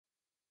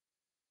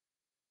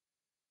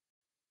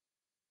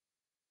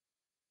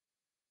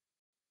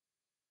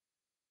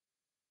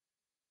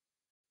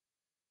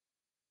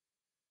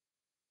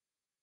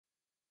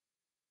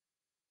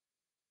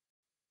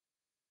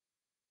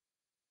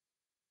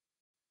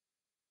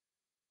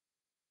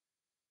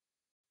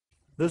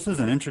This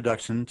is an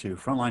introduction to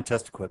Frontline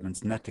Test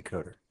Equipment's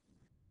NetDecoder.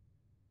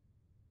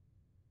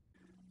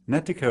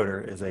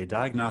 NetDecoder is a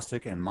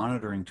diagnostic and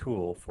monitoring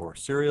tool for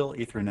serial,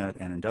 Ethernet,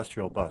 and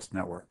industrial bus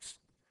networks.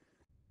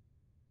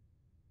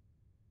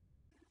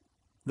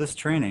 This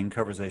training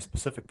covers a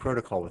specific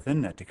protocol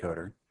within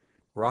NetDecoder,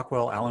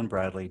 Rockwell Allen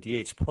Bradley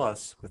DH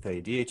Plus with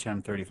a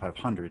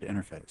DHM3500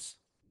 interface.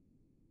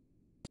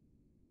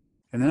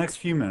 In the next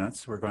few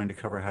minutes, we're going to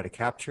cover how to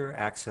capture,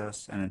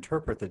 access, and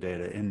interpret the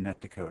data in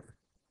NetDecoder.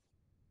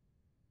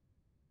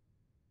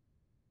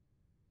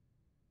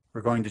 We're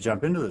going to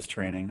jump into this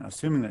training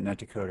assuming that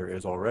NetDecoder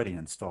is already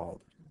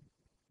installed.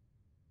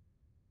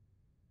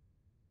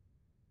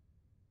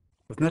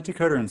 With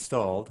NetDecoder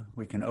installed,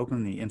 we can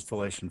open the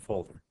installation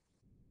folder.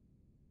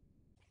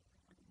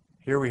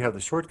 Here we have the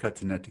shortcut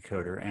to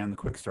NetDecoder and the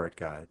Quick Start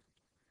Guide.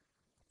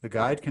 The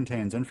guide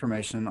contains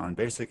information on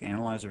basic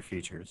analyzer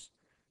features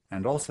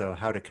and also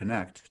how to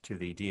connect to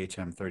the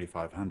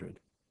DHM3500.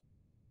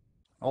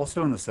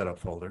 Also in the Setup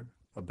folder,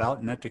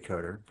 About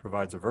NetDecoder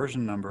provides a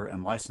version number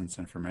and license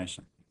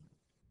information.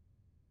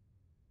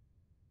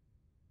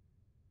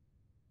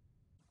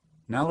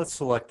 Now let's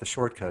select the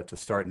shortcut to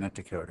start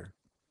NetDecoder.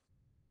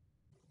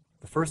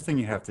 The first thing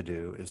you have to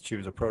do is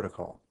choose a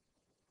protocol.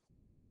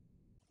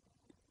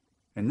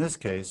 In this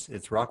case,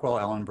 it's Rockwell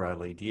Allen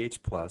Bradley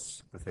DH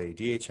Plus with a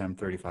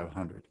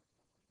DHM3500.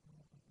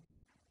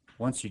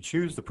 Once you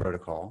choose the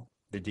protocol,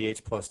 the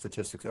DH Plus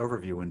Statistics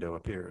Overview window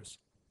appears.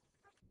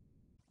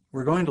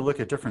 We're going to look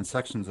at different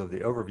sections of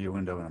the overview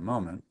window in a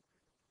moment,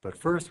 but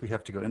first we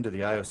have to go into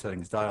the I/O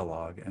settings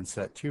dialog and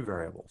set two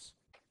variables.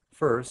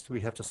 First,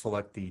 we have to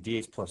select the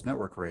DH Plus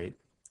network rate,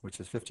 which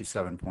is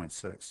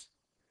 57.6.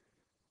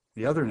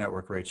 The other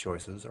network rate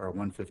choices are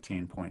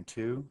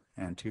 115.2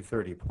 and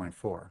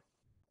 230.4.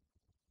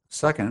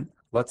 Second,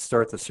 let's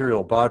start the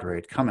serial baud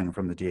rate coming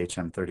from the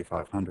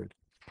DHM3500.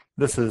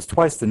 This is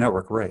twice the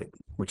network rate,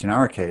 which in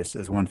our case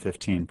is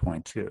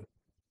 115.2.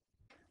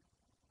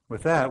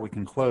 With that, we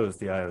can close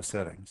the I/O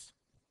settings.